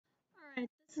Alright,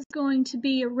 this is going to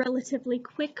be a relatively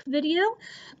quick video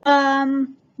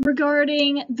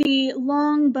regarding the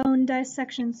long bone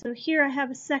dissection. So here I have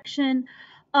a section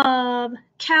of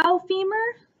cow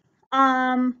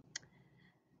femur.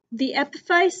 The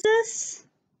epiphysis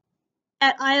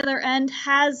at either end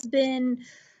has been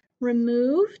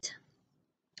removed.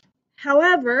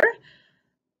 However,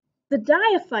 the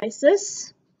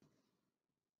diaphysis,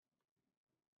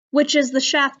 which is the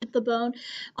shaft of the bone,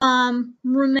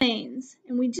 remains.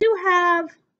 And we do have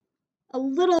a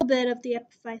little bit of the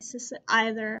epiphysis at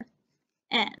either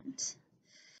end.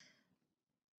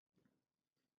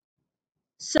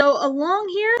 So along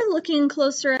here, looking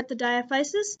closer at the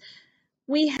diaphysis,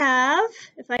 we have,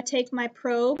 if I take my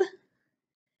probe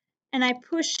and I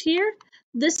push here,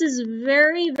 this is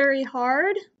very, very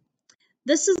hard.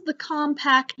 This is the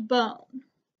compact bone.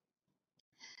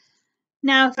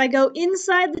 Now, if I go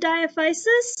inside the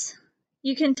diaphysis,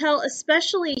 you can tell,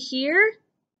 especially here,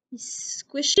 it's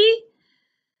squishy.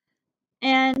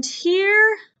 And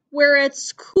here, where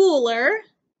it's cooler,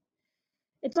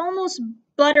 it's almost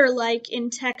butter-like in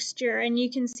texture, and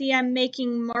you can see I'm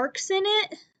making marks in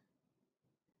it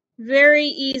very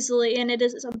easily, and it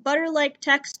is a butter-like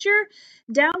texture.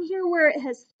 Down here where it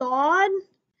has thawed,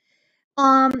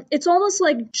 it's almost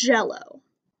like jello.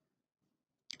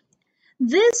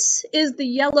 This is the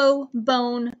yellow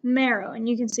bone marrow, and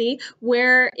you can see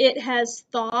where it has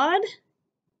thawed,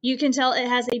 you can tell it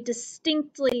has a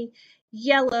distinctly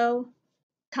yellow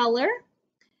color,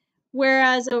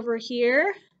 whereas over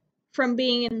here, from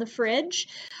being in the fridge,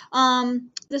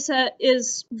 this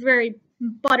is very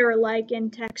butter-like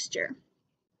in texture.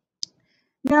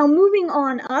 Now moving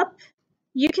on up,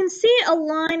 you can see a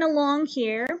line along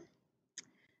here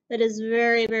that is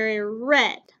very, very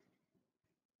red.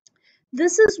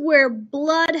 This is where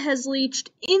blood has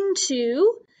leached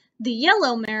into the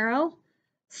yellow marrow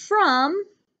from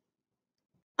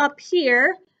up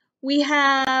here. We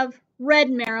have red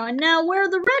marrow. And now where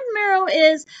the red marrow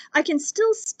is, I can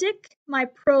still stick my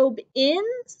probe in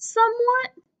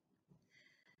somewhat.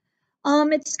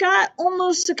 It's got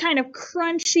almost a kind of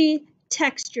crunchy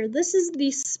texture. This is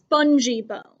the spongy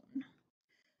bone.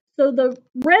 So the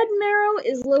red marrow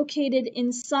is located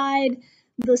inside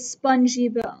the spongy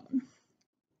bone.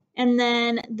 And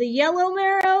then the yellow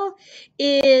marrow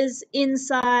is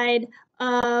inside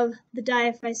of the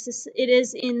diaphysis. It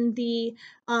is in the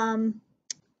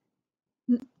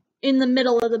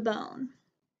middle of the bone.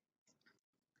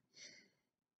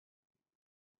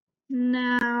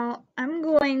 Now I'm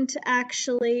going to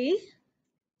actually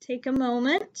take a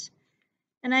moment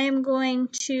and I am going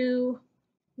to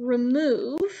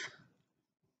remove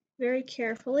very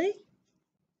carefully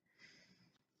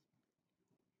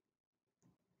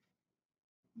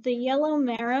the yellow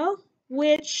marrow,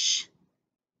 which,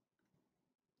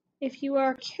 if you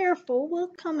are careful, will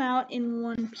come out in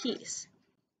one piece.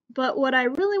 But what I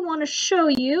really want to show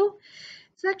you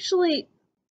is actually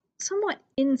somewhat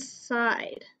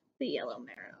inside the yellow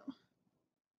marrow.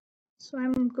 So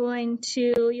I'm going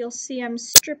to, you'll see I'm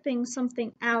stripping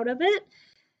something out of it.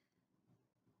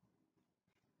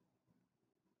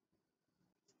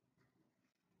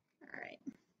 All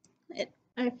right,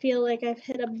 I feel like I've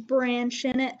hit a branch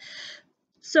in it.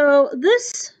 So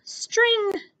this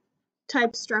string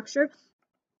type structure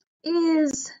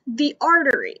is the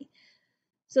artery.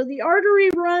 So the artery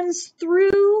runs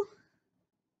through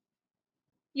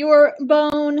your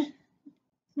bone,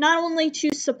 not only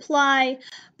to supply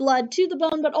blood to the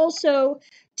bone, but also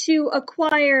to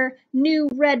acquire new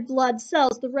red blood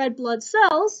cells. The red blood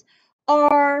cells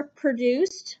are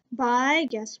produced by,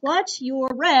 guess what? Your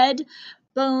red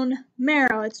bone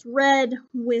marrow. It's red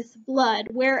with blood,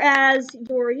 whereas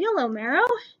your yellow marrow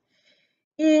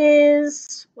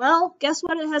is, well, guess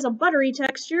what? It has a buttery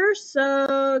texture,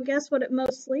 so guess what it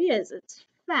mostly is? It's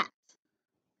fat.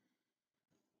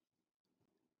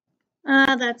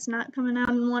 That's not coming out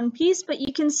in one piece, but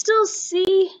you can still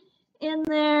see in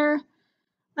there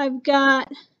I've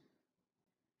got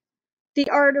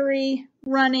the artery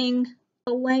running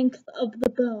the length of the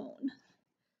bone.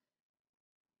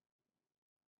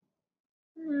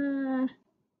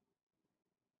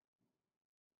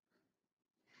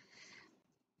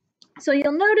 So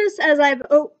you'll notice as I've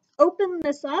opened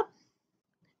this up,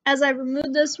 as I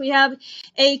remove this, we have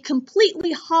a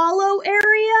completely hollow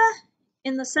area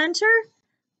in the center.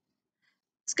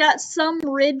 It's got some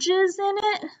ridges in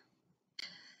it.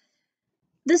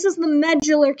 This is the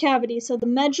medullary cavity. So the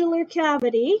medullary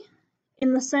cavity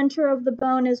in the center of the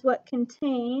bone is what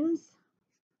contains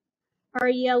our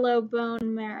yellow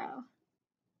bone marrow.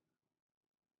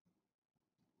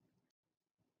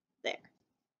 There.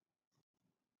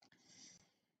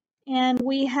 And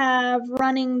we have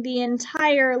running the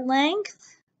entire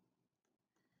length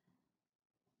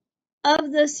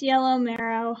of this yellow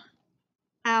marrow,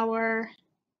 our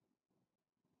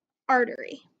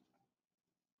artery.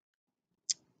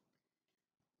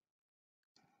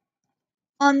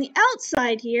 On the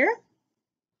outside here,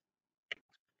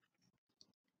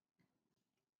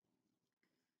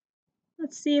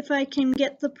 let's see if I can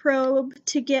get the probe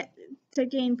to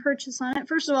gain purchase on it.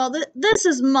 First of all, this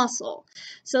is muscle.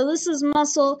 So this is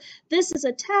muscle. This is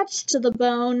attached to the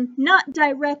bone, not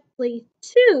directly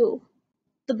to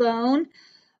the bone,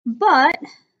 but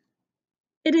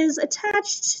it is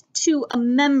attached to a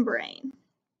membrane.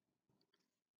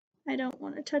 I don't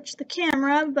want to touch the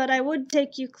camera, but I would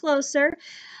take you closer.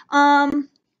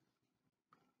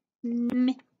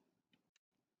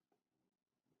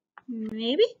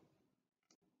 Maybe?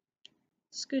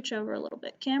 Scooch over a little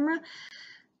bit, camera.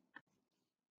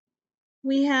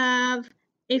 We have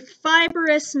a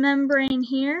fibrous membrane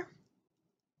here,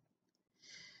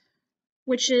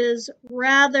 which is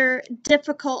rather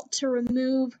difficult to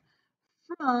remove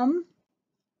from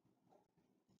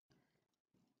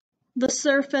the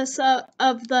surface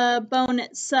of the bone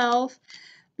itself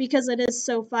because it is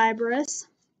so fibrous.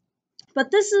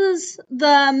 But this is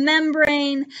the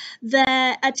membrane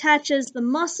that attaches the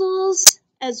muscles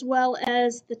as well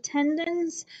as the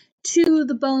tendons to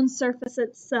the bone surface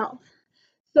itself.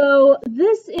 So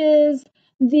this is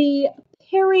the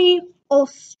Peri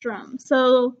Ostrom.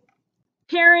 So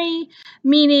peri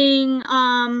meaning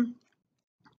on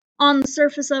the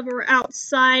surface of or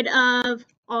outside of,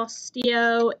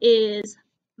 osteo is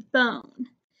bone.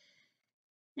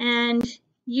 And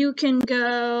you can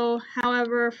go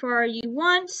however far you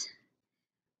want,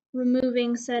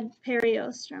 removing said Peri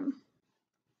Ostrom.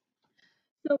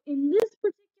 So in this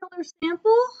particular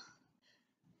sample,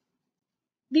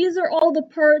 these are all the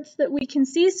parts that we can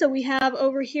see. So we have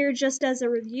over here, just as a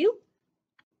review,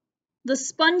 the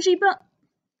spongy bone.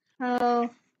 Oh,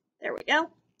 there we go.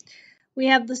 We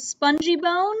have the spongy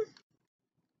bone.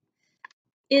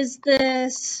 Is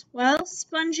this, well,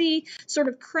 spongy, sort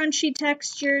of crunchy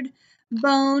textured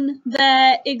bone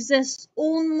that exists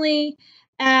only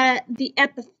at the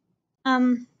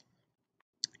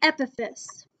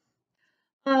epiphysis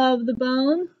of the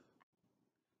bone,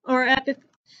 or epiphysis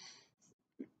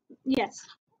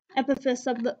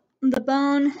of the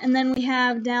bone. And then we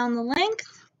have down the length.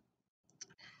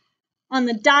 On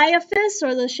the diaphysis,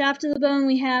 or the shaft of the bone,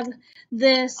 we have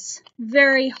this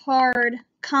very hard,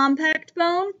 compact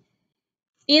bone.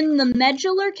 In the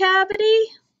medullary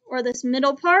cavity, or this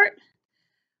middle part,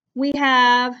 we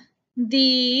have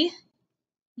the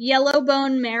yellow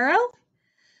bone marrow,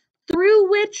 through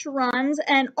which runs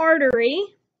an artery,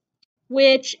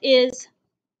 which is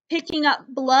picking up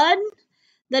blood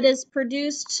that is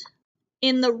produced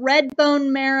in the red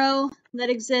bone marrow that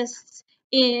exists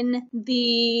in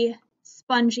the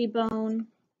spongy bone.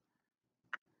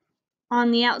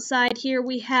 On the outside here,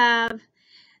 we have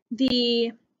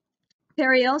the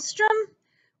Peri Ostrom,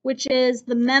 which is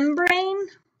the membrane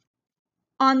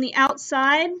on the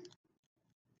outside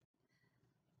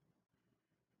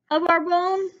of our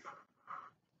bone.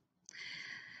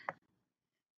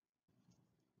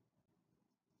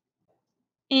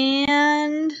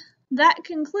 And that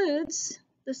concludes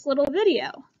this little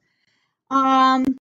video.